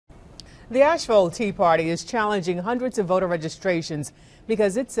The Asheville Tea Party is challenging hundreds of voter registrations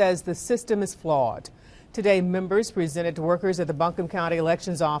because it says the system is flawed. Today, members presented to workers at the Buncombe County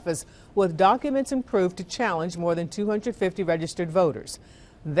Elections Office with documents and proof to challenge more than 250 registered voters.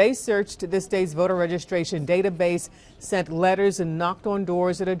 They searched this day's voter registration database, sent letters and knocked on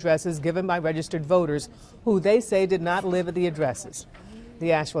doors at addresses given by registered voters who they say did not live at the addresses.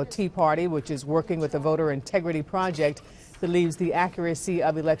 The Asheville Tea Party, which is working with the Voter Integrity Project, believes the accuracy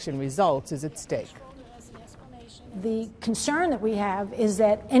of election results is at stake. The concern that we have is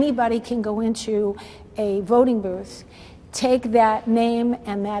that anybody can go into a voting booth, take that name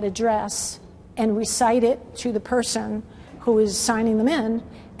and that address and recite it to the person who is signing them in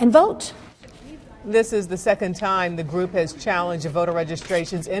and vote. This is the second time the group has challenged voter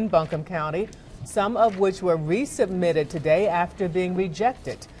registrations in Buncombe County, some of which were resubmitted today after being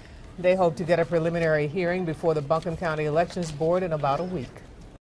rejected. They hope to get a preliminary hearing before the Buncombe County Elections Board in about a week.